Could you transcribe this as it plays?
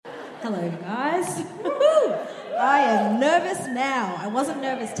Hello, guys. Woo-hoo! I am nervous now. I wasn't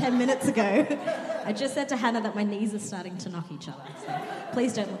nervous 10 minutes ago. I just said to Hannah that my knees are starting to knock each other, so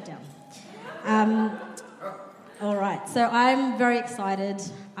please don't look down. All right, so I'm very excited.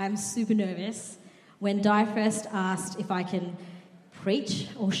 I'm super nervous. When Di first asked if I can preach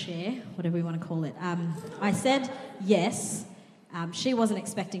or share, whatever we want to call it, I said yes. She wasn't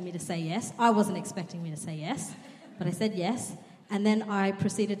expecting me to say yes. I wasn't expecting me to say yes, but I said yes. And then I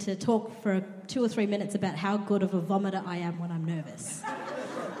proceeded to talk for 2 or 3 minutes about how good of a vomiter I am when I'm nervous.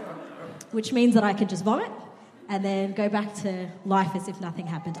 Which means that I can just vomit and then go back to life as if nothing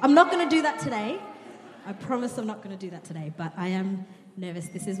happened. I'm not going to do that today. I promise I'm not going to do that today, but I am nervous.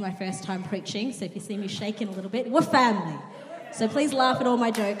 This is my first time preaching, so if you see me shaking a little bit, we're family. So please laugh at all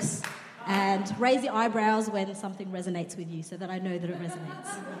my jokes and raise your eyebrows when something resonates with you so that I know that it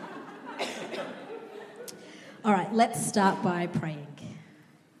resonates. All right, let's start by praying.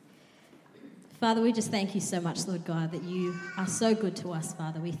 Father, we just thank you so much, Lord God, that you are so good to us,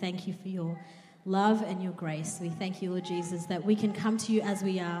 Father. We thank you for your love and your grace. We thank you, Lord Jesus, that we can come to you as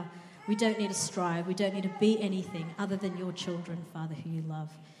we are. We don't need to strive. We don't need to be anything other than your children, Father, who you love.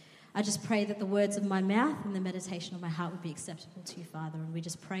 I just pray that the words of my mouth and the meditation of my heart would be acceptable to you, Father, and we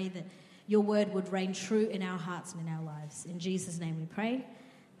just pray that your word would reign true in our hearts and in our lives. In Jesus' name we pray.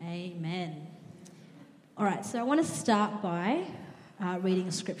 Amen. All right, so I want to start by reading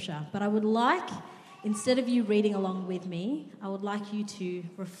a scripture, but I would like, instead of you reading along with me, I would like you to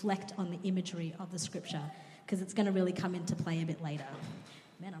reflect on the imagery of the scripture, because it's going to really come into play a bit later.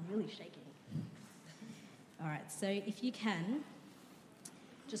 Man, I'm really shaking. All right, so if you can,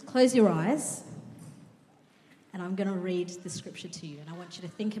 just close your eyes, and I'm going to read the scripture to you, and I want you to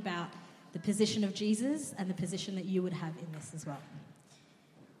think about the position of Jesus and the position that you would have in this as well.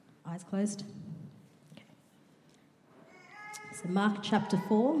 Eyes closed. So Mark chapter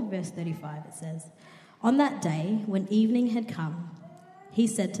 4, verse 35, it says, "On that day, when evening had come, he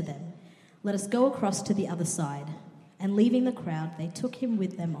said to them, 'Let us go across to the other side.' And leaving the crowd, they took him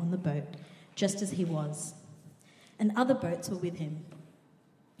with them on the boat, just as he was. And other boats were with him.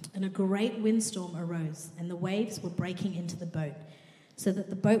 And a great windstorm arose, and the waves were breaking into the boat, so that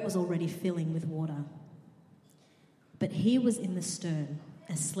the boat was already filling with water. But he was in the stern,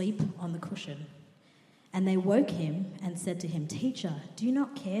 asleep on the cushion. And they woke him and said to him, 'Teacher, do you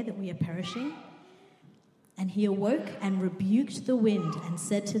not care that we are perishing?' And he awoke and rebuked the wind and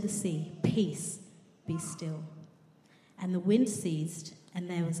said to the sea, 'Peace, be still.' And the wind ceased, and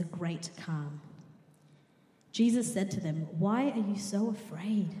there was a great calm. Jesus said to them, 'Why are you so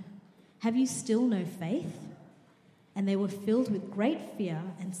afraid? Have you still no faith?' And they were filled with great fear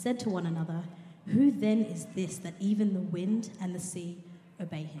and said to one another, 'Who then is this that even the wind and the sea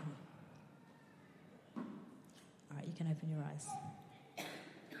obey him?'" You can open your eyes.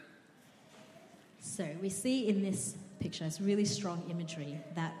 So we see in this picture, it's really strong imagery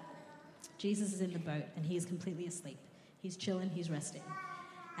that Jesus is in the boat and he is completely asleep. He's chilling, he's resting.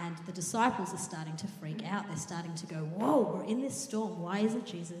 And the disciples are starting to freak out. They're starting to go, "Whoa, we're in this storm. Why isn't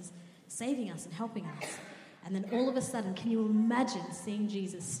Jesus saving us and helping us?" And then all of a sudden, can you imagine seeing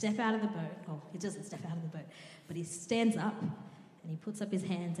Jesus step out of the boat? Oh, he doesn't step out of the boat, but he stands up and he puts up his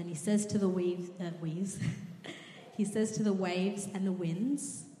hands and he says to the He says to the waves and the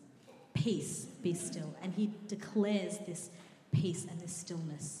winds, "Peace, be still." And he declares this peace and this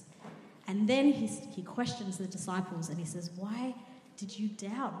stillness. And then he questions the disciples and he says, "Why did you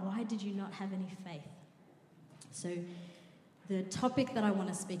doubt? Why did you not have any faith?" So the topic that I want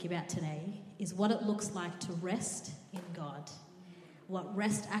to speak about today is what it looks like to rest in God, what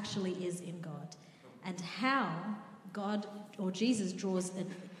rest actually is in God, and how God or Jesus draws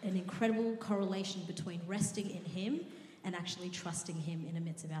an incredible correlation between resting in him and actually trusting him in the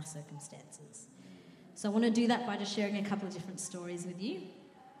midst of our circumstances. So I want to do that by just sharing a couple of different stories with you.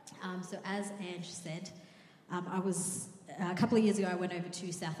 So as Ange said, a couple of years ago I went over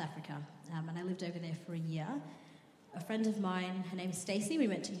to South Africa and I lived over there for a year. A friend of mine, her name is Stacey, we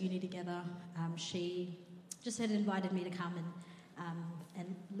went to uni together. She just had invited me to come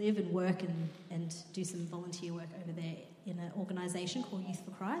and live and work and do some volunteer work over there in an organisation called Youth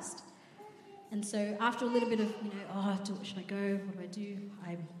for Christ. And so after a little bit of, should I go? What do I do?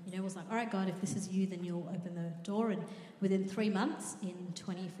 I was like, all right, God, if this is you, then you'll open the door. And within 3 months in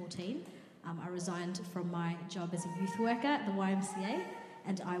 2014, I resigned from my job as a youth worker at the YMCA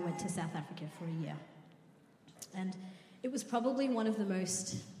and I went to South Africa for a year. And it was probably one of the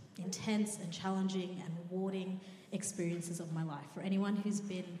most intense and challenging and rewarding experiences of my life. For anyone who's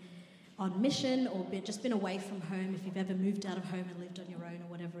been on mission or just been away from home, if you've ever moved out of home and lived on your own or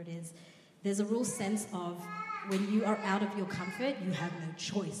whatever it is, there's a real sense of when you are out of your comfort, you have no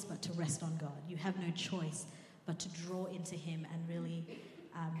choice but to rest on God. You have no choice but to draw into Him and really,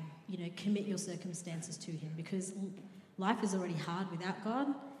 commit your circumstances to Him, because life is already hard without God,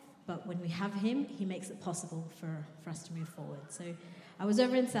 but when we have Him, He makes it possible for us to move forward. So I was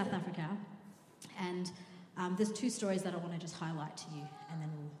over in South Africa, and there's two stories that I want to just highlight to you, and then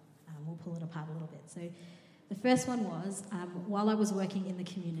we'll pull it apart a little bit. So the first one was, while I was working in the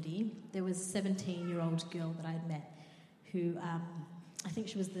community, there was a 17-year-old girl that I had met who, I think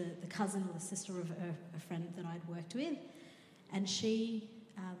she was the cousin or the sister of a friend that I'd worked with. And she,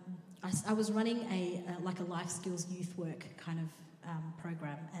 I was running a life skills youth work kind of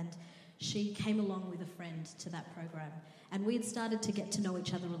program, and she came along with a friend to that program. And we had started to get to know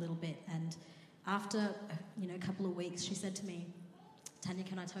each other a little bit. And after, a couple of weeks, she said to me, "Tanya,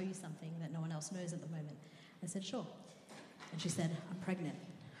 can I tell you something that no one else knows at the moment?" I said, "Sure." And she said, "I'm pregnant.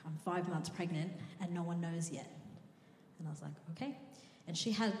 I'm 5 months pregnant, and no one knows yet." And I was like, "Okay." And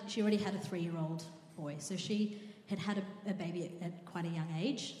she already had a 3-year-old boy, so she had a baby at quite a young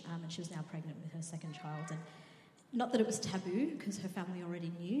age, and she was now pregnant with her second child. And not that it was taboo, because her family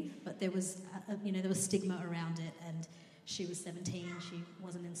already knew, but there was, there was stigma around it. And she was 17. She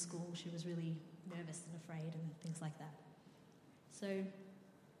wasn't in school. She was really nervous and afraid and things like that. So,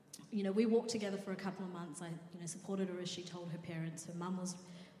 we walked together for a couple of months. I, supported her as she told her parents. Her mum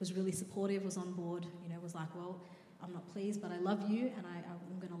was really supportive, was on board, was like, "Well, I'm not pleased, but I love you, and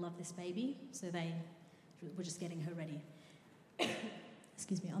I'm going to love this baby." So they were just getting her ready.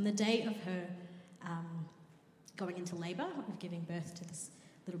 Excuse me. On the day of her going into labour, of giving birth to this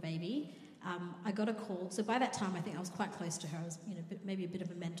little baby, I got a call. So by that time, I think I was quite close to her. I was, maybe a bit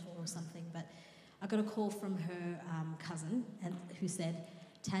of a mentor or something, but I got a call from her cousin who said,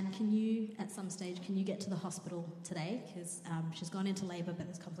 "Tan, at some stage, can you get to the hospital today? Because she's gone into labour, but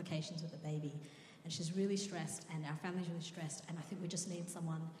there's complications with the baby. And she's really stressed, and our family's really stressed, and I think we just need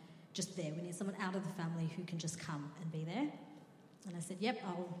someone just there. We need someone out of the family who can just come and be there." And I said, "Yep,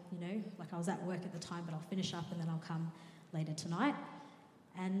 I'll, I was at work at the time, but I'll finish up and then I'll come later tonight."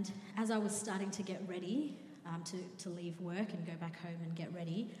 And as I was starting to get ready to leave work and go back home and get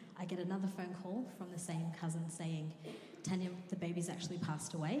ready, I get another phone call from the same cousin saying, "Tanya, the baby's actually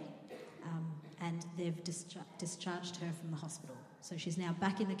passed away, and they've discharged her from the hospital. So she's now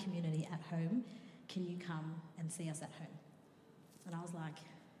back in the community at home. Can you come and see us at home?" And I was like,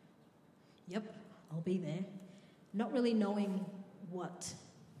 "Yep, I'll be there." Not really knowing what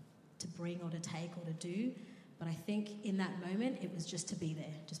to bring or to take or to do, but I think in that moment it was just to be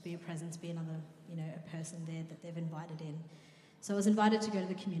there, just be a presence, be another, a person there that they've invited in. So I was invited to go to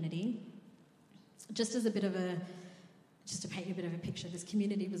the community. Just to paint you a bit of a picture, this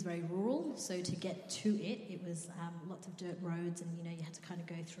community was very rural, so to get to it was lots of dirt roads, and you had to kind of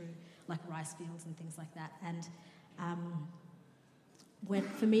go through like rice fields and things like that. And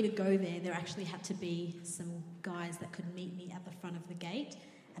for me to go there actually had to be some guys that could meet me at the front of the gate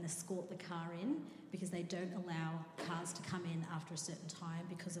and escort the car in, because they don't allow cars to come in after a certain time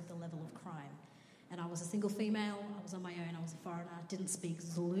because of the level of crime. And I was a single female, I was on my own, I was a foreigner, didn't speak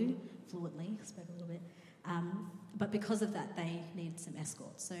Zulu fluently, spoke a little bit. But because of that, they needed some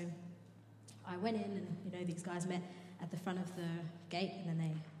escorts. So I went in and, these guys met at the front of the gate, and then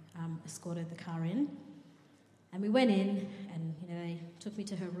they escorted the car in. And we went in, and, they took me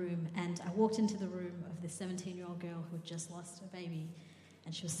to her room, and I walked into the room of this 17-year-old girl who had just lost a baby,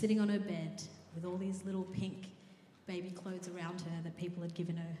 and she was sitting on her bed with all these little pink baby clothes around her that people had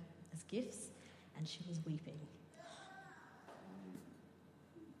given her as gifts, and she was weeping.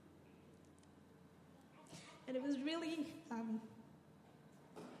 And it was really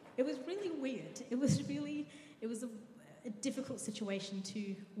weird. It was a difficult situation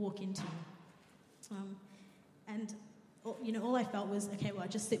to walk into. And all I felt was, okay, well, I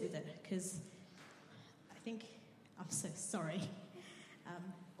just sit with it, because I'm so sorry.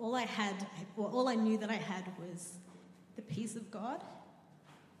 All I knew that I had was the peace of God.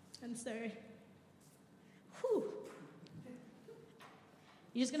 And so,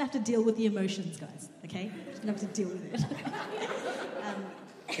 you're just going to have to deal with the emotions, guys, okay? You're just going to have to deal with it.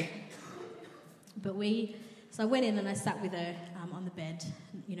 So I went in and I sat with her on the bed,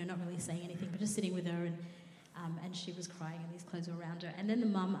 not really saying anything, but just sitting with her, and she was crying, and these clothes were around her. And then the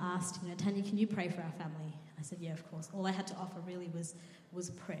mum asked, "Tanya, can you pray for our family?" I said, "Yeah, of course." All I had to offer really was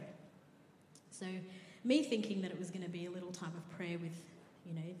prayer. So me thinking that it was going to be a little time of prayer with,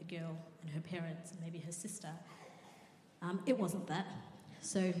 the girl and her parents and maybe her sister, it wasn't that.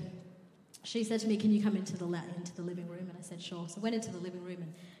 So she said to me, "Can you come into the living room?" And I said, "Sure." So I went into the living room,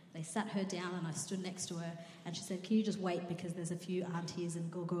 and they sat her down, and I stood next to her, and she said, "Can you just wait, because there's a few aunties and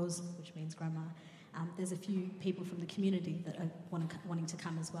gogos," which means grandma, there's a few people from the community that are wanting to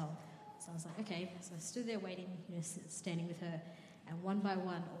come as well. So I was like, okay. So I stood there waiting, standing with her, and one by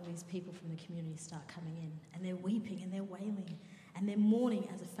one, all these people from the community start coming in, and they're weeping and they're wailing, and they're mourning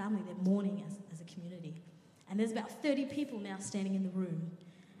as a family, they're mourning as a community. And there's about 30 people now standing in the room,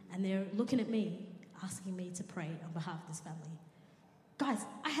 and they're looking at me, asking me to pray on behalf of this family. Guys,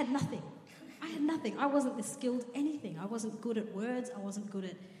 I had nothing. I wasn't skilled anything. I wasn't good at words. I wasn't good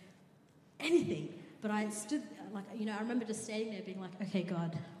at anything. But I stood, I remember just standing there being like, okay,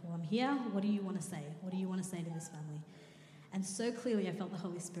 God, well, I'm here. What do you want to say? What do you want to say to this family? And so clearly I felt the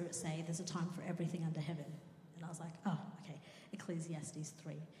Holy Spirit say, there's a time for everything under heaven. And I was like, oh, okay, Ecclesiastes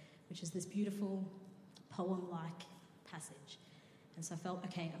 3, which is this beautiful poem-like passage. And so I felt,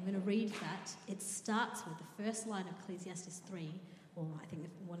 okay, I'm going to read that. It starts with the first line of Ecclesiastes 3, or I think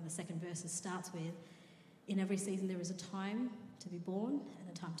one of the second verses starts with, in every season there is a time to be born and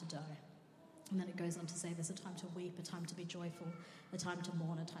a time to die. And then it goes on to say there's a time to weep, a time to be joyful, a time to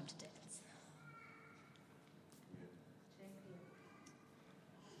mourn, a time to dance.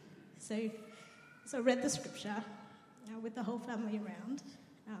 So I read the scripture with the whole family around.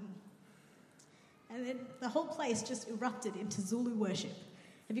 And then the whole place just erupted into Zulu worship.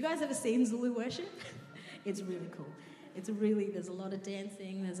 Have you guys ever seen Zulu worship? It's really cool. There's a lot of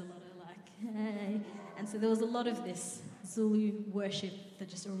dancing, there's a lot of hey. And so there was a lot of this Zulu worship that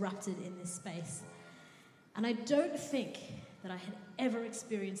just erupted in this space. And I don't think that I had ever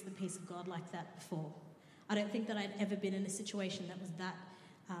experienced the peace of God like that before. I don't think that I'd ever been in a situation that was that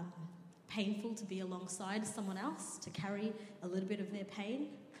painful to be alongside someone else, to carry a little bit of their pain.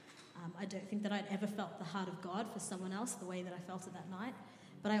 I don't think that I'd ever felt the heart of God for someone else the way that I felt it that night.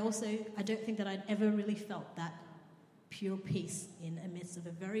 But I don't think that I'd ever really felt that pure peace in the midst of a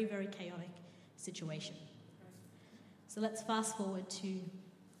very, very chaotic situation. So let's fast forward to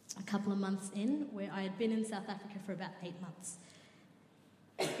a couple of months in, where I had been in South Africa for about 8 months.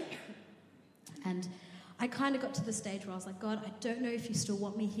 And I kind of got to the stage where I was like, God, I don't know if you still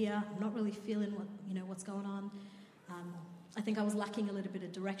want me here. I'm not really feeling what's going on. I think I was lacking a little bit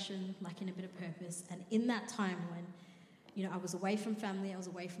of direction, lacking a bit of purpose. And in that time when, I was away from family, I was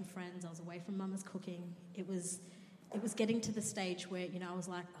away from friends, I was away from Mama's cooking, it was getting to the stage where, I was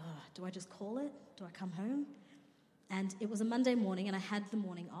like, oh, do I just call it? Do I come home? And it was a Monday morning, and I had the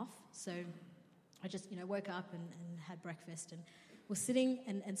morning off. So I just, woke up and had breakfast and was sitting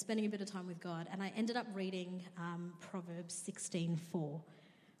and spending a bit of time with God. And I ended up reading Proverbs 16:4,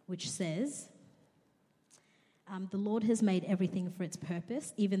 which says, the Lord has made everything for its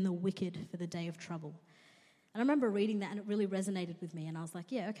purpose, even the wicked for the day of trouble. And I remember reading that, and it really resonated with me. And I was like,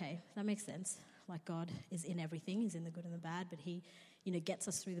 yeah, okay, that makes sense. Like, God is in everything. He's in the good and the bad, but he, gets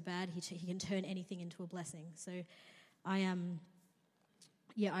us through the bad. He can turn anything into a blessing. So I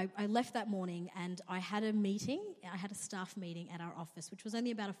left that morning, and I had a meeting. I had a staff meeting at our office, which was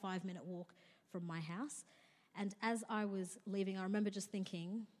only about a 5-minute walk from my house. And as I was leaving, I remember just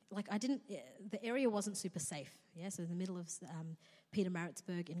thinking, the area wasn't super safe. Yeah, so in the middle of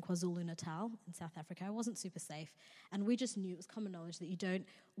Pietermaritzburg in KwaZulu-Natal in South Africa, it wasn't super safe. And we just knew, it was common knowledge, that you don't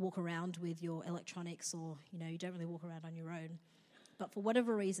walk around with your electronics, or, you don't really walk around on your own. But for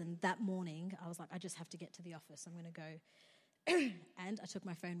whatever reason, that morning, I was like, I just have to get to the office. I'm going to go. And I took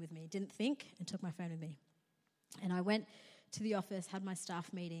my phone with me. Didn't think, and took my phone with me. And I went to the office, had my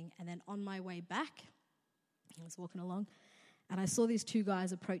staff meeting, and then on my way back, I was walking along, and I saw these 2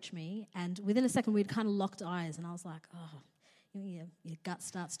 guys approach me, and within a second we'd kind of locked eyes, and I was like, oh, your gut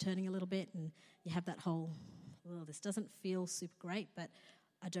starts turning a little bit, and you have that whole, well, this doesn't feel super great, but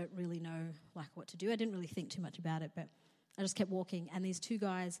I don't really know what to do. I didn't really think too much about it, but I just kept walking, and these 2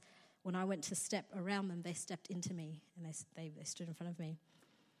 guys, when I went to step around them, they stepped into me, and they stood in front of me,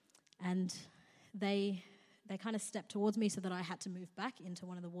 and they kind of stepped towards me so that I had to move back into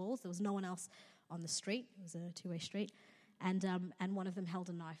one of the walls. There was no one else on the street. It was a 2-way street. And one of them held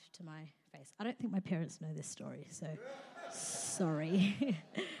a knife to my face. I don't think my parents know this story, so sorry.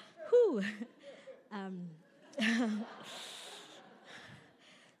 Whew.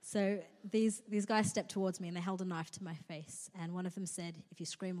 So these guys stepped towards me, and they held a knife to my face. And one of them said, if you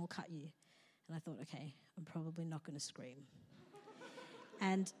scream, we'll cut you. And I thought, okay, I'm probably not going to scream.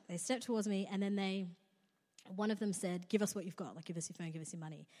 And they stepped towards me, and then one of them said, give us what you've got, give us your phone, give us your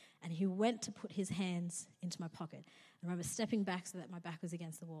money. And he went to put his hands into my pocket. I remember stepping back so that my back was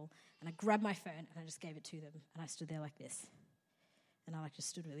against the wall, and I grabbed my phone, and I just gave it to them, and I stood there like this. And I just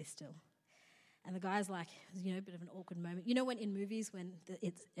stood really still. And the guy's like, a bit of an awkward moment. You know when in movies when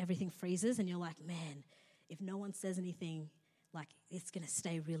everything freezes and you're like, man, if no one says anything, it's going to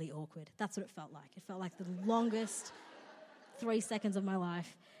stay really awkward. That's what it felt like. It felt like the longest 3 seconds of my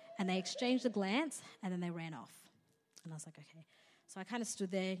life. And they exchanged a glance, and then they ran off. And I was like, okay. So I kind of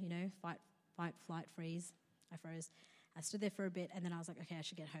stood there, fight, flight, freeze. I froze. I stood there for a bit, and then I was like, okay, I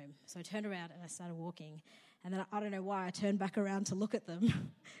should get home. So I turned around, and I started walking. And then I don't know why, I turned back around to look at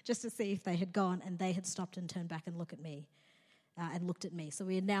them just to see if they had gone, and they had stopped and turned back and looked at me. So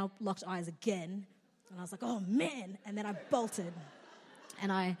we had now locked eyes again, and I was like, oh, man. And then I bolted,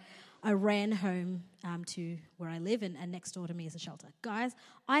 and I ran home to where I live, and next door to me is a shelter. Guys,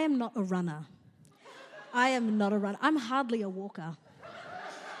 I am not a runner. I'm hardly a walker.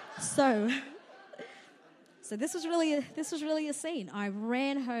 So this was really a scene. I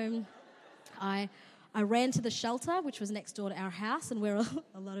ran home. I ran to the shelter, which was next door to our house, and where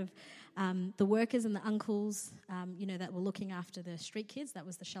a lot of the workers and the uncles, that were looking after the street kids. That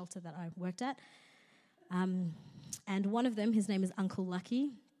was the shelter that I worked at. And one of them, his name is Uncle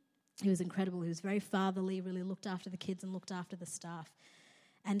Lucky. He was incredible. He was very fatherly, really looked after the kids and looked after the staff.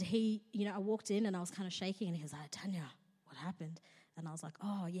 And he, I walked in and I was kind of shaking, and he was like, Tanya, what happened? And I was like,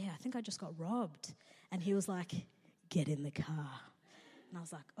 oh, yeah, I think I just got robbed. And he was like, get in the car. And I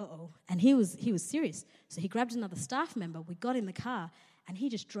was like, uh-oh. And he was serious. So he grabbed another staff member. We got in the car, and he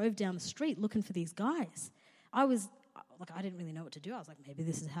just drove down the street looking for these guys. I didn't really know what to do. I was like, maybe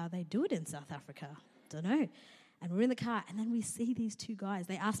this is how they do it in South Africa. Don't know. And we're in the car, and then we see these two guys.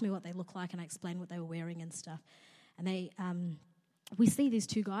 They asked me what they look like, and I explained what they were wearing and stuff. And we see these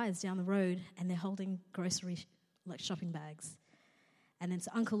two guys down the road, and they're holding grocery, shopping bags. And then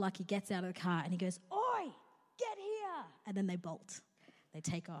so Uncle Lucky gets out of the car, and he goes, oi, get here! And then they bolt. They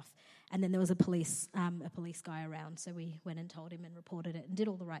take off. And then there was a police guy around, so we went and told him and reported it and did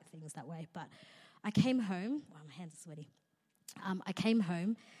all the right things that way. But I came home. Wow, my hands are sweaty. I came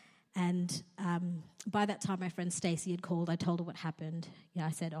home, and by that time my friend Stacey had called. I told her what happened.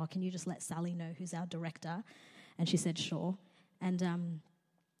 I said, oh, can you just let Sally know, who's our director? And she said, sure. And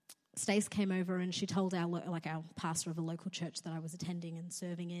Stace came over, and she told our pastor of a local church that I was attending and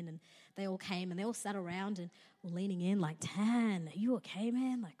serving in, and they all came and they all sat around and were leaning in like, Tan, are you okay,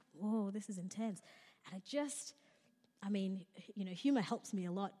 man? Like, whoa, this is intense. And humor helps me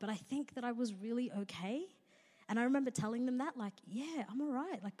a lot, but I think that I was really okay. And I remember telling them that, like, yeah, I'm all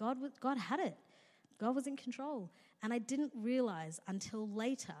right. Like, God had it. God was in control. And I didn't realize until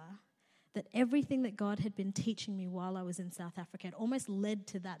later that everything that God had been teaching me while I was in South Africa had almost led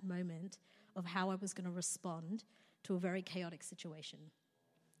to that moment of how I was going to respond to a very chaotic situation.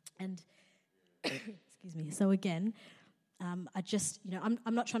 And, excuse me, so again, I'm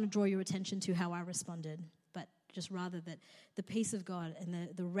not trying to draw your attention to how I responded, but just rather that the peace of God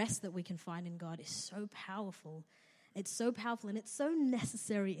and the rest that we can find in God is so powerful. It's so powerful, and it's so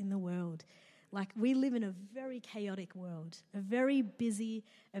necessary in the world. Like, we live in a very chaotic world, a very busy,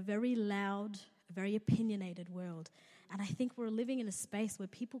 a very loud, a very opinionated world. And I think we're living in a space where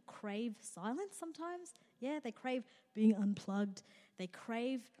people crave silence sometimes. Yeah, they crave being unplugged. They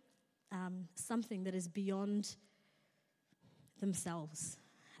crave something that is beyond themselves.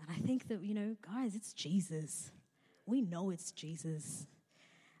 And I think that, guys, it's Jesus. We know it's Jesus.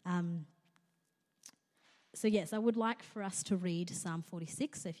 So yes, I would like for us to read Psalm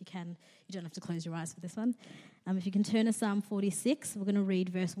 46. So if you can, you don't have to close your eyes for this one. If you can turn to Psalm 46, we're going to read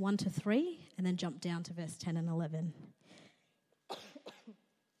verse 1 to 3 and then jump down to verse 10 and 11.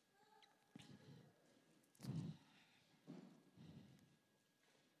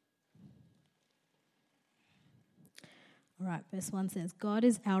 All right, verse 1 says, God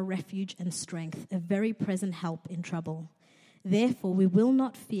is our refuge and strength, a very present help in trouble. Therefore we will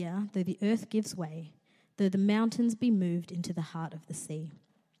not fear, though the earth gives way, though the mountains be moved into the heart of the sea,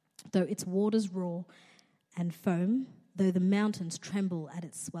 though its waters roar and foam, though the mountains tremble at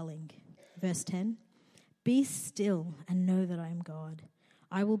its swelling. Verse 10, be still and know that I am God.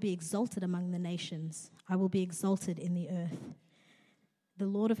 I will be exalted among the nations. I will be exalted in the earth. The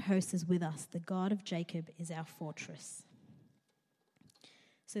Lord of hosts is with us. The God of Jacob is our fortress.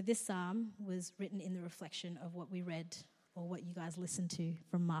 So this psalm was written in the reflection of what we read, or what you guys listened to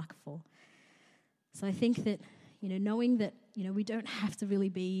from Mark 4. So I think that, knowing that, we don't have to really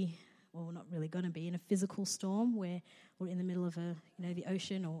be, or we're not really going to be, in a physical storm where we're in the middle of the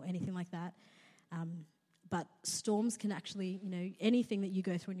ocean or anything like that. But storms can actually, anything that you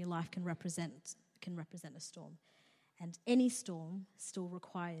go through in your life can represent a storm. And any storm still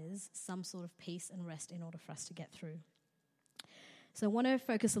requires some sort of peace and rest in order for us to get through. So I want to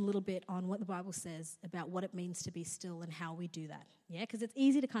focus a little bit on what the Bible says about what it means to be still and how we do that. Yeah, because it's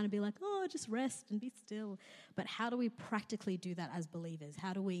easy to kind of be like, oh, just rest and be still. But how do we practically do that as believers?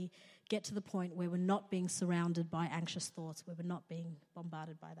 How do we get to the point where we're not being surrounded by anxious thoughts, where we're not being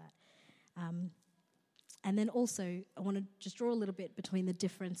bombarded by that? And then also, I want to just draw a little bit between the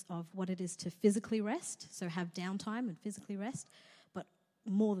difference of what it is to physically rest, so have downtime and physically rest, but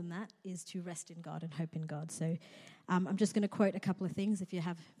more than that is to rest in God and hope in God. So I'm just going to quote a couple of things. If you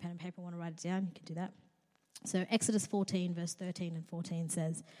have pen and paper and want to write it down, you can do that. So Exodus 14, verse 13 and 14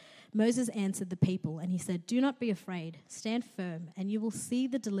 says, Moses answered the people, and he said, "Do not be afraid. Stand firm, and you will see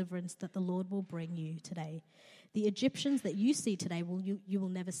the deliverance that the Lord will bring you today. The Egyptians that you see today you will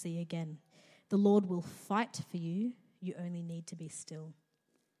never see again. The Lord will fight for you. You only need to be still."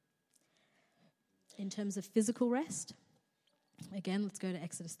 In terms of physical rest, again, let's go to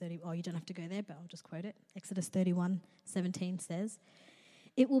Exodus 30. Oh, you don't have to go there, but I'll just quote it. Exodus 31:17 says,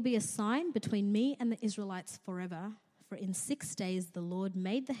 "It will be a sign between me and the Israelites forever, for in 6 days the Lord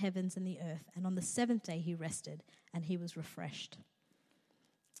made the heavens and the earth, and on the seventh day he rested, and he was refreshed."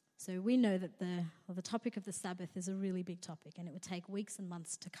 So we know that the topic of the Sabbath is a really big topic, and it would take weeks and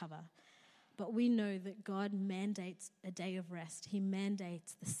months to cover. But we know that God mandates a day of rest. He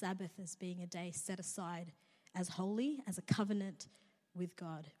mandates the Sabbath as being a day set aside as holy, as a covenant with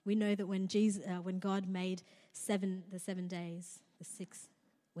God. We know that when God made the 7 days, the sixth,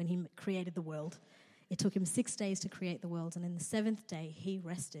 when he created the world, it took him 6 days to create the world, and in the seventh day he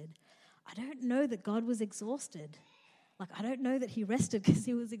rested. I don't know that God was exhausted. I don't know that he rested because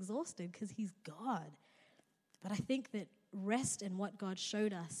he was exhausted, because he's God. But I think that rest and what God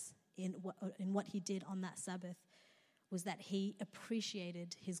showed us in what he did on that Sabbath was that he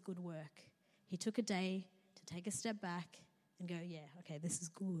appreciated his good work. He took a day to take a step back and go, yeah, okay, this is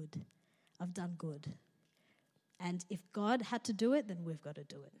good. I've done good. And if God had to do it, then we've got to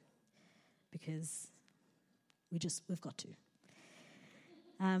do it, because we've got to.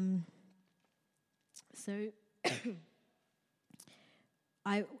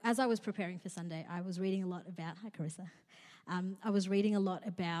 As I was preparing for Sunday, I was reading a lot about, hi Carissa, I was reading a lot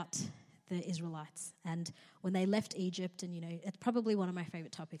about the Israelites, and when they left Egypt, and it's probably one of my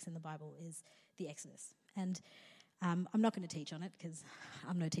favorite topics in the Bible is the Exodus. And I'm not going to teach on it because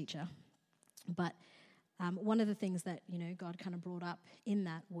I'm no teacher, but one of the things that God kind of brought up in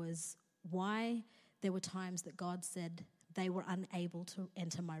that was why there were times that God said they were unable to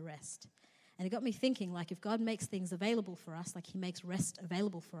enter my rest. And it got me thinking, if God makes things available for us, he makes rest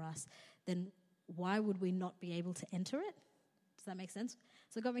available for us, then why would we not be able to enter it? Does that make sense?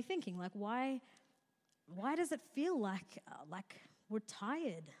 So it got me thinking, why does it feel like we're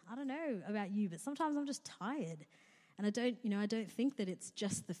tired? I don't know about you, but sometimes I'm just tired. And I don't think that it's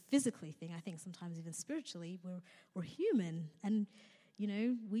just the physically thing. I think sometimes even spiritually we're human, and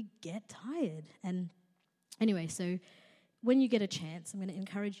we get tired. And anyway, so when you get a chance, I'm going to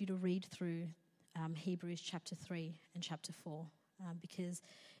encourage you to read through Hebrews chapter 3 and chapter 4, because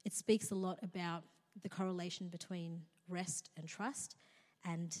it speaks a lot about the correlation between rest and trust,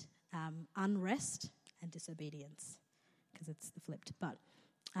 and unrest and disobedience, because it's the flipped. But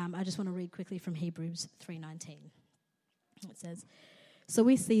I just want to read quickly from Hebrews 3:19. It says, "So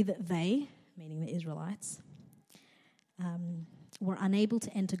we see that they," meaning the Israelites, were unable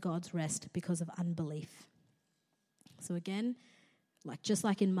to enter God's rest because of unbelief. So again, just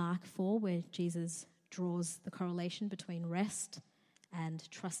like in Mark 4, where Jesus draws the correlation between rest and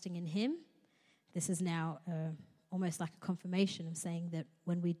trusting in him, this is now almost like a confirmation of saying that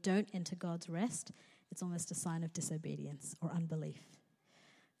when we don't enter God's rest, it's almost a sign of disobedience or unbelief.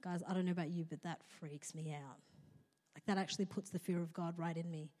 Guys, I don't know about you, but that freaks me out. That actually puts the fear of God right in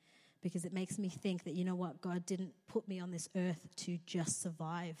me, because it makes me think that, God didn't put me on this earth to just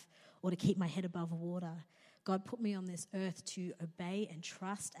survive or to keep my head above water. God put me on this earth to obey and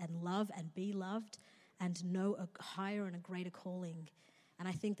trust and love and be loved and know a higher and a greater calling. And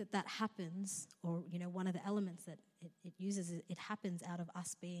I think that happens, or, one of the elements that it uses, it happens out of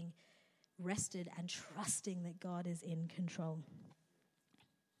us being rested and trusting that God is in control.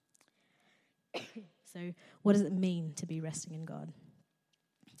 So what does it mean to be resting in God?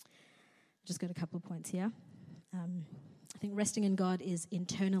 Just got a couple of points here. I think resting in God is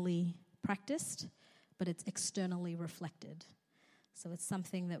internally practiced, but it's externally reflected. So it's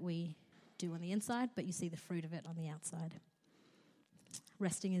something that we do on the inside, but you see the fruit of it on the outside.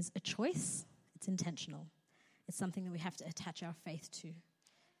 Resting is a choice. It's intentional. It's something that we have to attach our faith to.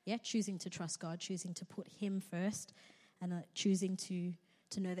 Yeah, choosing to trust God, choosing to put him first, and choosing to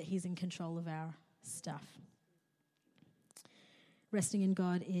know that he's in control of our stuff. Resting in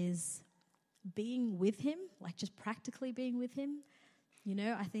God is being with him, just practically being with him.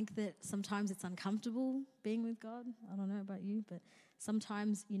 I think that sometimes it's uncomfortable being with God. I don't know about you, but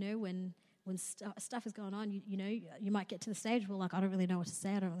sometimes, when stuff is going on, you might get to the stage where I don't really know what to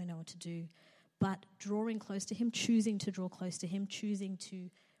say, I don't really know what to do. But drawing close to him, choosing to draw close to him, choosing to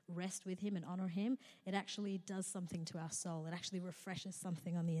rest with him and honor him, it actually does something to our soul. It actually refreshes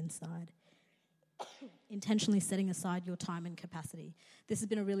something on the inside. Intentionally setting aside your time and capacity. This has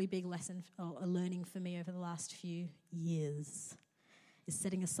been a really big lesson or a learning for me over the last few years, is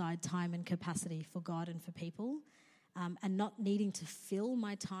setting aside time and capacity for God and for people, and not needing to fill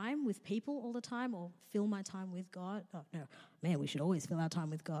my time with people all the time or fill my time with God. Oh, no, man, we should always fill our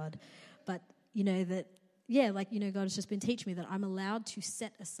time with God. But, God has just been teaching me that I'm allowed to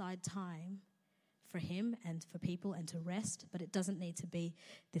set aside time for him and for people and to rest, but it doesn't need to be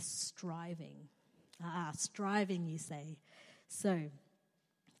this striving. Striving, you say. So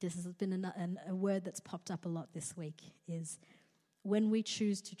this has been a word that's popped up a lot this week, is when we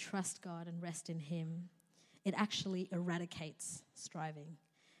choose to trust God and rest in him, it actually eradicates striving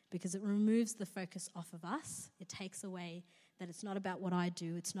because it removes the focus off of us. It takes away that it's not about what I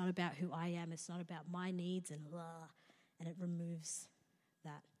do, it's not about who I am, it's not about my needs and it removes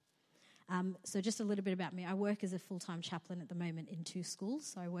that. So just a little bit about me. I work as a full-time chaplain at the moment in 2 schools.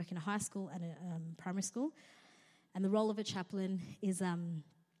 So I work in a high school and a primary school. And the role of a chaplain is,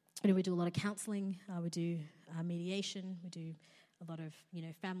 we do a lot of counselling, we do mediation, we do a lot of,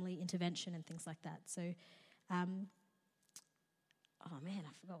 family intervention and things like that. So, I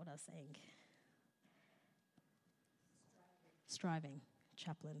forgot what I was saying. Striving,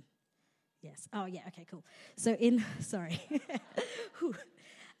 chaplain. Yes. Oh, yeah, okay, cool. So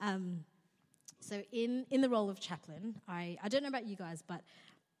So in the role of chaplain, I don't know about you guys, but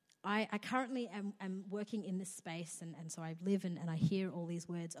I currently am working in this space, and so I live and I hear all these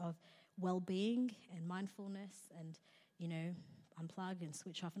words of well-being and mindfulness and, unplug and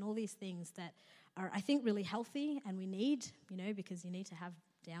switch off and all these things that are, I think, really healthy and we need, because you need to have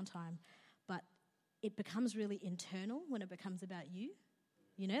downtime. But it becomes really internal when it becomes about you,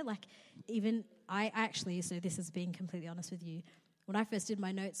 even so this is being completely honest with you. When I first did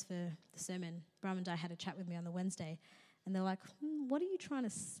my notes for the sermon, Bram and I had a chat with me on the Wednesday, and they're like, what are you trying to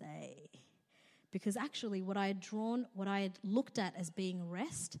say? Because actually what I had looked at as being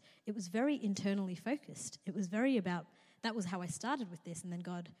rest, it was very internally focused. It was very about, that was how I started with this, and then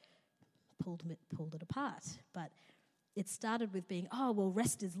God pulled it apart. But it started with being,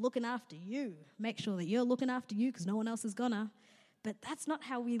 rest is looking after you. Make sure that you're looking after you because no one else is gonna. But that's not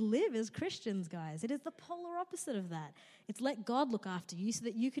how we live as Christians, guys. It is the polar opposite of that. It's let God look after you so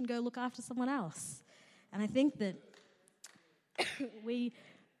that you can go look after someone else. And I think that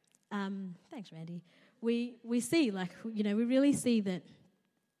thanks, Randy. We see, we really see that.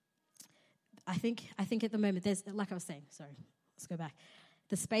 I think at the moment there's, like I was saying, sorry, let's go back.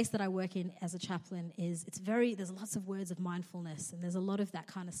 The space that I work in as a chaplain there's lots of words of mindfulness, and there's a lot of that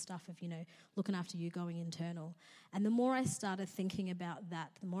kind of stuff of, looking after you, going internal. And the more I started thinking about that,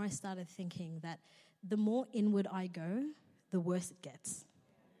 the more I started thinking that the more inward I go, the worse it gets.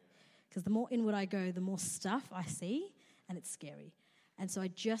 Because the more inward I go, the more stuff I see, and it's scary. And so I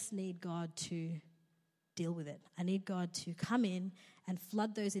just need God to deal with it. I need God to come in and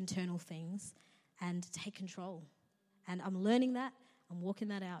flood those internal things and take control. And I'm learning that. I'm walking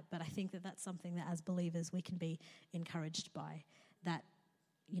that out, but I think that that's something that as believers we can be encouraged by, that,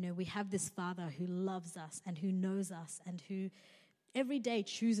 we have this Father who loves us and who knows us and who every day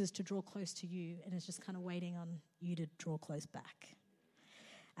chooses to draw close to you and is just kind of waiting on you to draw close back.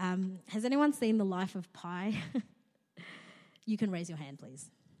 Has anyone seen The Life of Pi? You can raise your hand,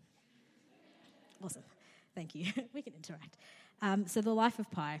 please. Awesome. Thank you. We can interact. So The Life of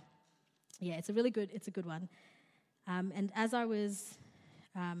Pi. Yeah, it's a good one. And as I was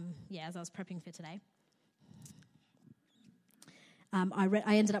prepping for today,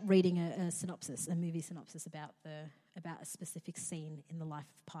 I ended up reading a movie synopsis about a specific scene in the life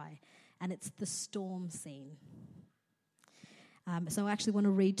of Pi, and it's the storm scene. So I actually want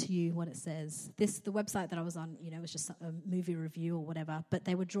to read to you what it says. The website that I was on, was just a movie review or whatever, but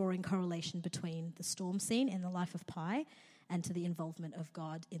they were drawing correlation between the storm scene in the life of Pi and to the involvement of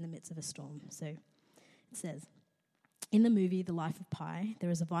God in the midst of a storm. So it says, in the movie The Life of Pi, there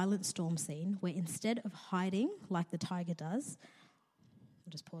is a violent storm scene where instead of hiding like the tiger does,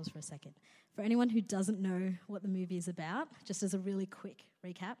 I'll just pause for a second. For anyone who doesn't know what the movie is about, just as a really quick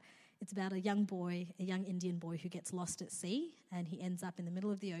recap, it's about a young Indian boy who gets lost at sea, and he ends up in the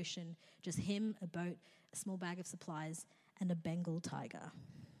middle of the ocean, just him, a boat, a small bag of supplies, and a Bengal tiger.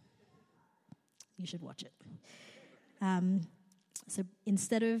 You should watch it. So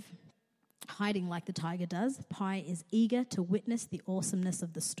instead of hiding like the tiger does, Pi is eager to witness the awesomeness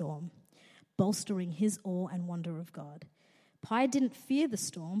of the storm, bolstering his awe and wonder of God. Pi didn't fear the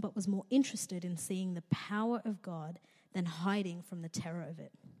storm, but was more interested in seeing the power of God than hiding from the terror of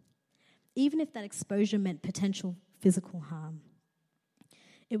it, even if that exposure meant potential physical harm.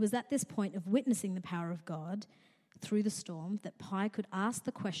 It was at this point of witnessing the power of God through the storm that Pi could ask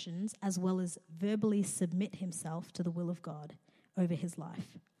the questions as well as verbally submit himself to the will of God over his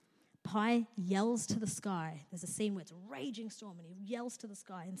life. Pi yells to the sky. There's a scene where it's a raging storm, and he yells to the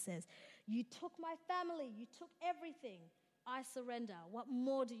sky and says, "You took my family, you took everything. I surrender. What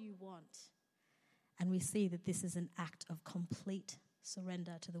more do you want?" And we see that this is an act of complete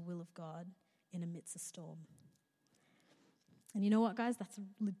surrender to the will of God in amidst a storm. And you know what, guys? That's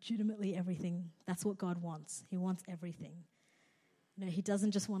legitimately everything. That's what God wants. He wants everything. You know, he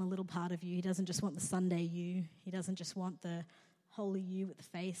doesn't just want a little part of you. He doesn't just want the Sunday you. He doesn't just want the holy you with the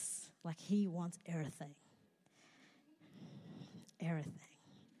face. Like, he wants everything. Everything.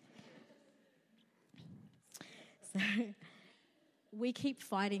 So we keep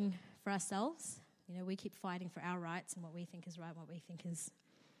fighting for ourselves. You know, we keep fighting for our rights and what we think is right, what we think is...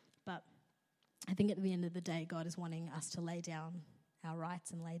 But I think at the end of the day, God is wanting us to lay down our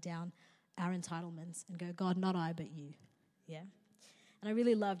rights and lay down our entitlements and go, "God, not I, but you." Yeah? And I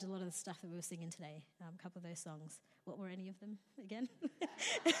really loved a lot of the stuff that we were singing today, a couple of those songs. What were any of them again?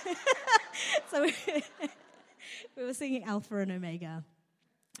 So we were singing Alpha and Omega.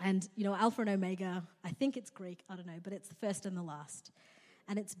 And, you know, Alpha and Omega, I think it's Greek, I don't know, but it's the first and the last.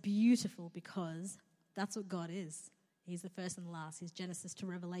 And it's beautiful because that's what God is. He's the first and the last. He's Genesis to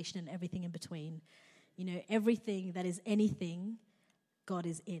Revelation and everything in between. You know, everything that is anything, God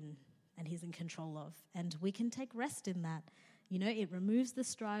is in and he's in control of. And we can take rest in that. You know, it removes the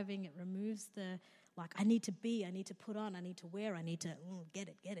striving. It removes the, like, I need to be, I need to put on, I need to wear, I need to get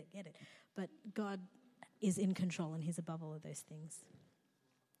it. But God is in control and he's above all of those things.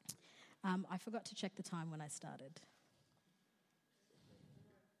 I forgot to check the time when I started.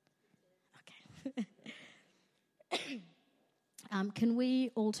 Okay. Can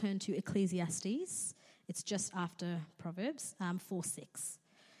we all turn to Ecclesiastes? It's just after Proverbs, 4:6.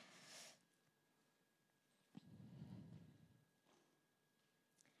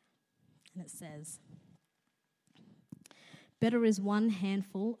 And it says, "Better is one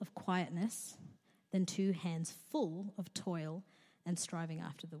handful of quietness than 2 hands full of toil and striving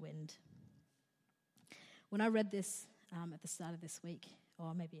after the wind." When I read this at the start of this week,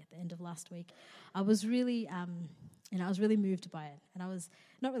 or maybe at the end of last week, I was really, I was really moved by it. And I was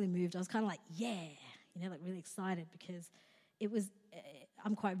not really moved. I was kind of like, yeah, like really excited because it was,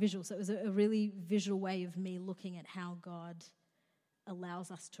 I'm quite visual. So it was a really visual way of me looking at how God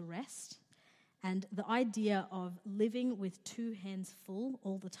allows us to rest. And the idea of living with 2 hands full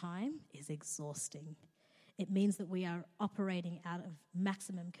all the time is exhausting. It means that we are operating out of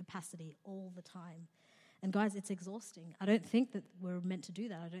maximum capacity all the time. And guys, it's exhausting. I don't think that we're meant to do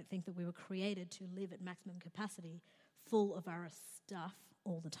that. I don't think that we were created to live at maximum capacity, full of our stuff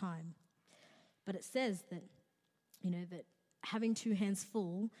all the time. But it says that, that having 2 hands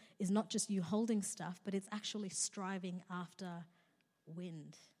full is not just you holding stuff, but it's actually striving after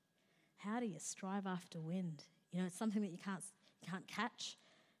wind. How do you strive after wind? It's something that you can't catch.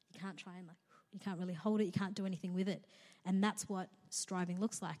 You can't try and you can't really hold it. You can't do anything with it. And that's what striving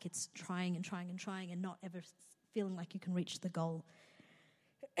looks like. It's trying and trying and trying and not ever feeling like you can reach the goal.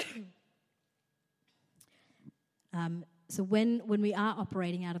 So when we are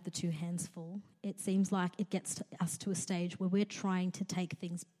operating out of the 2 hands full, it seems like it gets us to a stage where we're trying to take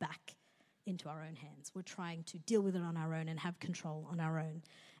things back into our own hands. We're trying to deal with it on our own and have control on our own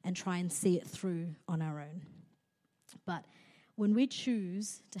and try and see it through on our own. But when we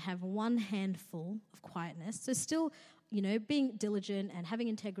choose to have 1 handful of quietness, so still, being diligent and having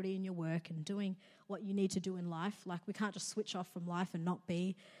integrity in your work and doing what you need to do in life, like we can't just switch off from life and not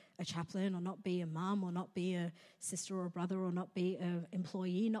be a chaplain or not be a mum or not be a sister or a brother or not be an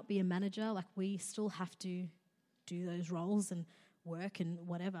employee, not be a manager. Like we still have to do those roles and work and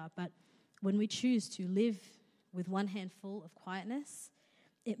whatever. But when we choose to live with 1 handful of quietness,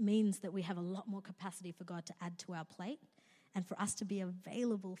 it means that we have a lot more capacity for God to add to our plate and for us to be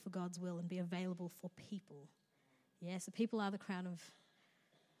available for God's will and be available for people. Yeah, so people are the crown of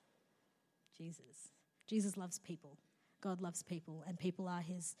Jesus. Jesus loves people. God loves people, and people are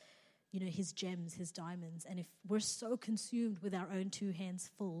his gems, his diamonds. And if we're so consumed with our own 2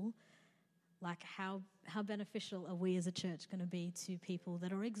 hands full, like how beneficial are we as a church going to be to people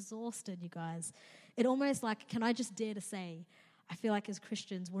that are exhausted, you guys? It almost can I just dare to say, I feel like as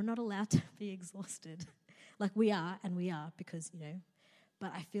Christians, we're not allowed to be exhausted. Like we are because,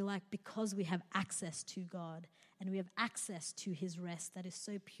 but I feel like because we have access to God and we have access to his rest that is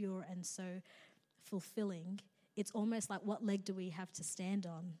so pure and so fulfilling, it's almost like what leg do we have to stand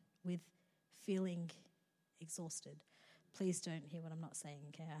on with feeling exhausted? please don't hear what I'm not saying,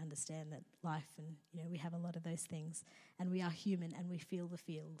 okay? I understand that life and, we have a lot of those things, and we are human and we feel the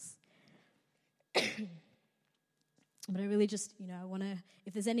feels. But I really just, I want to,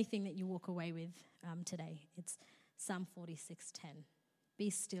 if there's anything that you walk away with today, it's Psalm 46:10. Be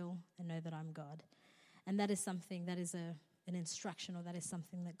still and know that I'm God. And that is something, that is an instruction, or that is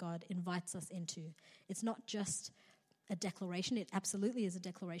something that God invites us into. It's not just a declaration. It absolutely is a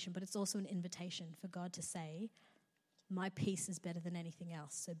declaration, but it's also an invitation for God to say, my peace is better than anything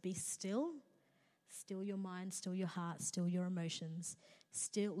else. So be still your mind, still your heart, still your emotions,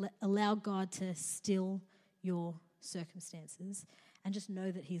 allow God to still your circumstances, and just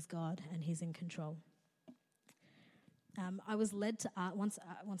know that He's God and He's in control. I was led to, once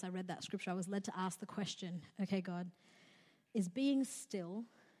I read that scripture, I was led to ask the question, okay, God, is being still,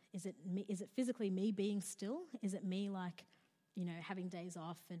 is it physically me being still? Is it me having days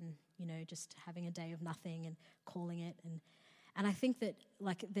off and, just having a day of nothing and calling it? And I think that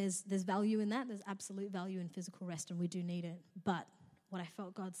there's value in that. There's absolute value in physical rest, and we do need it. But what I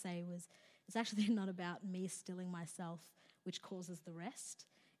felt God say was, it's actually not about me stilling myself, which causes the rest.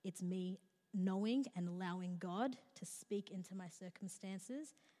 It's me knowing and allowing God to speak into my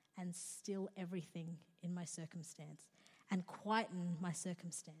circumstances and still everything in my circumstance and quieten my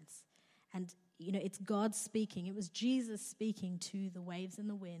circumstance. And, it's God speaking. It was Jesus speaking to the waves and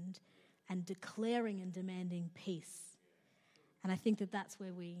the wind and declaring and demanding peace. And I think that that's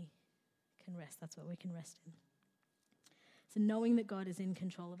where we can rest. That's what we can rest in. So knowing that God is in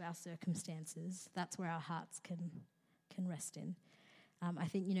control of our circumstances, that's where our hearts can rest in. I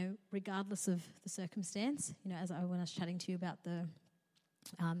think, regardless of the circumstance, when I was chatting to you about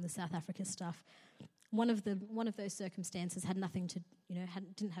the South Africa stuff, one of those circumstances had nothing to,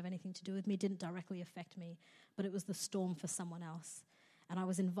 didn't have anything to do with me, didn't directly affect me, but it was the storm for someone else. And I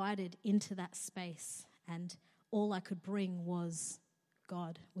was invited into that space, and all I could bring was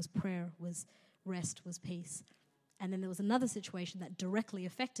God, was prayer, was rest, was peace. And then there was another situation that directly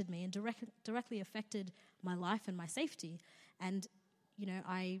affected me and directly affected my life and my safety. And,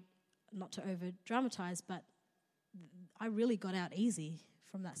 not to over-dramatize, but I really got out easy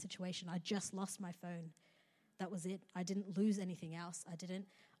from that situation. I just lost my phone. That was it. I didn't lose anything else. I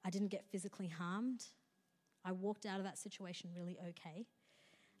didn't get physically harmed. I walked out of that situation really okay.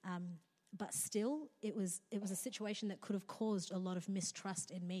 But still, it was a situation that could have caused a lot of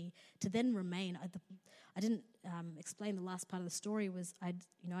mistrust in me to then remain. I didn't explain the last part of the story. Was I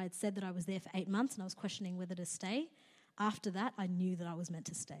had said that I was there for 8 months and I was questioning whether to stay. After that, I knew that I was meant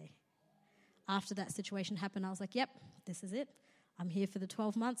to stay. After that situation happened, I was like, yep, this is it. I'm here for the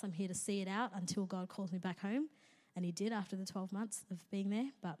 12 months. I'm here to see it out until God calls me back home. And He did after the 12 months of being there.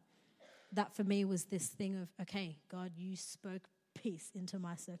 But that for me was this thing of, okay, God, you spoke peace into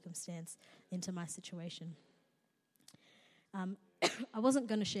my circumstance, into my situation. I wasn't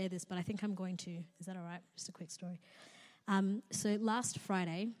going to share this, but I think I'm going to. Is that all right? Just a quick story. So last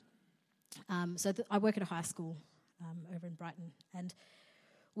Friday, I work at a high school over in Brighton, and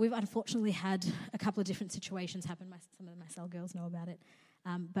we've unfortunately had a couple of different situations happen. Some of my cell girls know about it.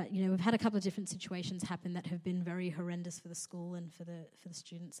 But, we've had a couple of different situations happen that have been very horrendous for the school and for the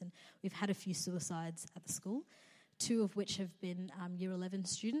students, and we've had a few suicides at the school, 2 of which have been Year 11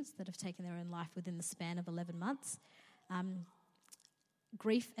 students that have taken their own life within the span of 11 months.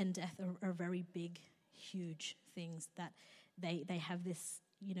 Grief and death are very big, huge things that they have this,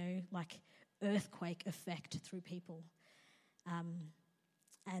 earthquake effect through people.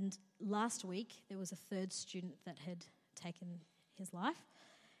 And last week, there was a 3rd student that had taken his life,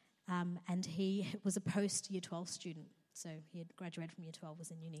 and he was a post-Year 12 student. So he had graduated from Year 12, was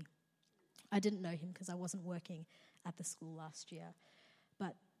in uni. I didn't know him because I wasn't working at the school last year.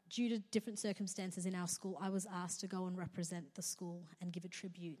 But due to different circumstances in our school, I was asked to go and represent the school and give a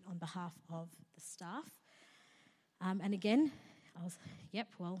tribute on behalf of the staff. And again, I was,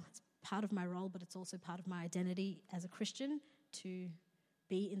 it's part of my role, but it's also part of my identity as a Christian to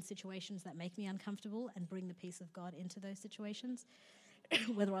be in situations that make me uncomfortable and bring the peace of God into those situations,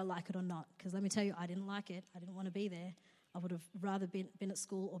 whether I like it or not. Because let me tell you, I didn't like it. I didn't want to be there. I would have rather been at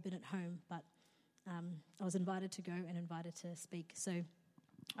school or been at home, but I was invited to go and invited to speak. So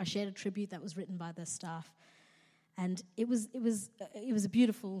I shared a tribute that was written by the staff, and it was a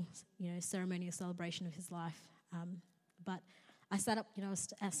beautiful, ceremonial celebration of his life. But I sat up, I was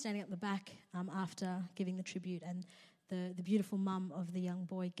standing up the back after giving the tribute, and the beautiful mum of the young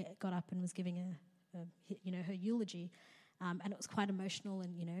boy got up and was giving her eulogy. And it was quite emotional,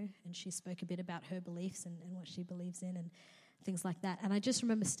 and she spoke a bit about her beliefs and what she believes in and things like that. And I just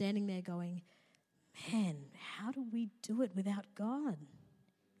remember standing there going, man, how do we do it without God?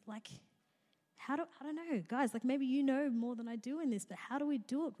 I don't know, guys, like maybe you know more than I do in this, but how do we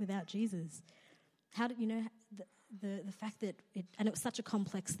do it without Jesus? How do, the fact that and it was such a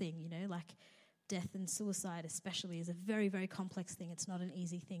complex thing, like death and suicide especially is a very, very complex thing. It's not an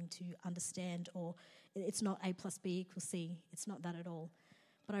easy thing to understand, or it's not A plus B equals C. It's not that at all.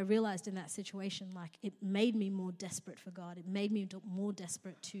 But I realized in that situation, like, it made me more desperate for God. It made me more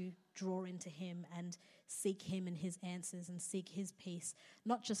desperate to draw into him and seek him and his answers and seek his peace,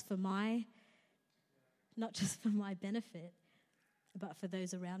 not just for my benefit, but for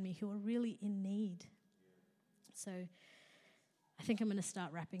those around me who are really in need. So I think I'm going to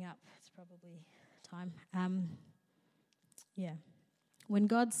start wrapping up. It's probably time. When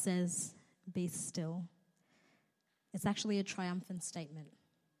God says, be still, it's actually a triumphant statement.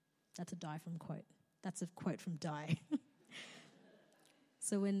 That's a Die From quote. That's a quote from Die.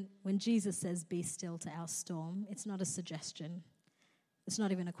 So when Jesus says, be still to our storm, it's not a suggestion. It's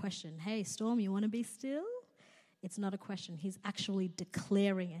not even a question. Hey, storm, you want to be still? It's not a question. He's actually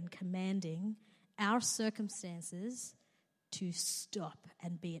declaring and commanding our circumstances to stop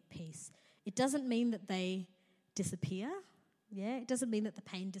and be at peace. It doesn't mean that they disappear. Yeah, it doesn't mean that the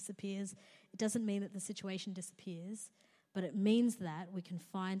pain disappears. It doesn't mean that the situation disappears. But it means that we can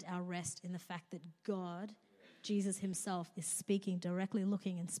find our rest in the fact that God, Jesus himself, is speaking directly,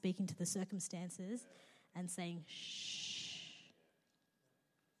 looking and speaking to the circumstances and saying, shh.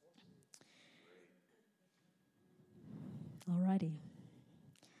 Alrighty.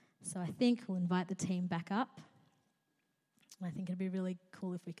 So I think we'll invite the team back up. I think it'd be really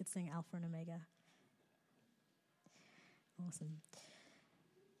cool if we could sing Alpha and Omega. Awesome.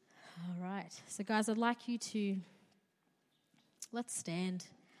 All right. So guys, I'd like you to, let's stand.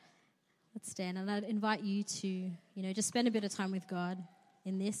 And I'd invite you to, just spend a bit of time with God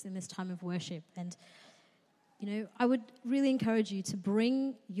in this time of worship. And, I would really encourage you to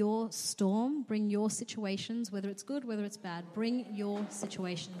bring your storm, bring your situations, whether it's good, whether it's bad, bring your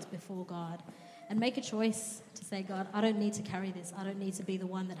situations before God and make a choice to say, God, I don't need to carry this. I don't need to be the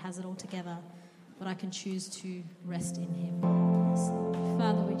one that has it all together, but I can choose to rest in him. Yes, Lord.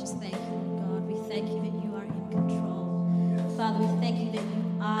 Father, we just thank you, God. We thank you that you are in control. Father, we thank you that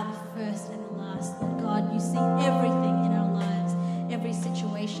you are the first and the last. Lord God, you see everything in our lives, every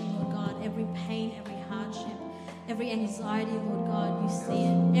situation, Lord God, every pain, every hardship, every anxiety, Lord God, you see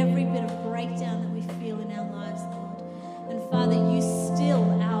it. Every bit of breakdown that we feel in our lives, Lord. And Father, you still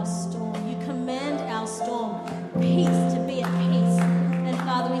our storm. You command our storm, peace, to be at peace. And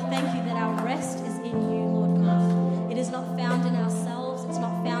Father, we thank you that our rest is in you, Lord God. It is not found in ourselves. It's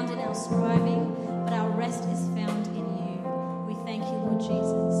not found in our striving, but our rest is found in you. We thank you, Lord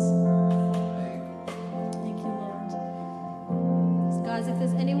Jesus. Thank you, Lord. So guys, if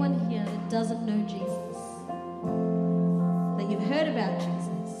there's anyone here that doesn't know Jesus, that you've heard about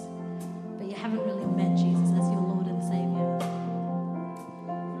Jesus, but you haven't really met Jesus as your Lord and Savior,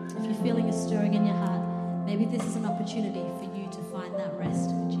 if you're feeling a stirring in your heart, maybe this is an opportunity for you to find that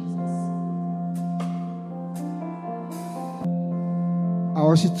rest with Jesus.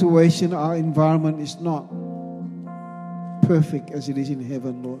 Our situation, our environment is not perfect as it is in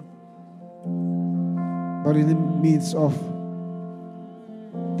heaven, Lord. But in the midst of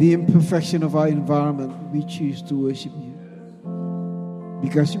the imperfection of our environment, we choose to worship you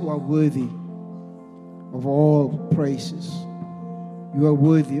because you are worthy of all praises. You are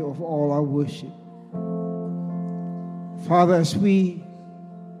worthy of all our worship. Father, as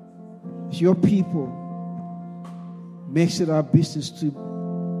your people, makes it our business to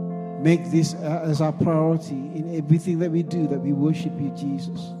make this as our priority in everything that we do, that we worship you,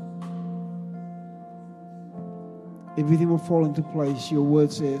 Jesus. Everything will fall into place. Your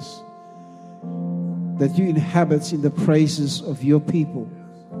word says that you inhabit in the praises of your people.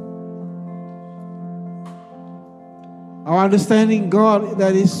 Our understanding, God,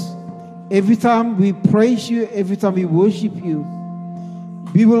 that is every time we praise you, every time we worship you,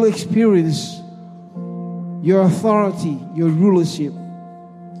 we will experience your authority, your rulership.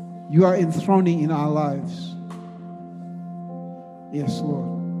 You are enthroning in our lives. Yes,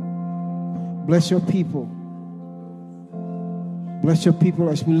 Lord. Bless your people. Bless your people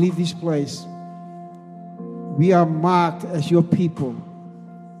as we leave this place. We are marked as your people,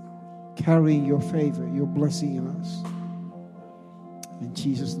 carrying your favor, your blessing in us. In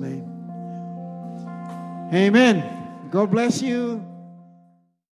Jesus' name. Amen. God bless you.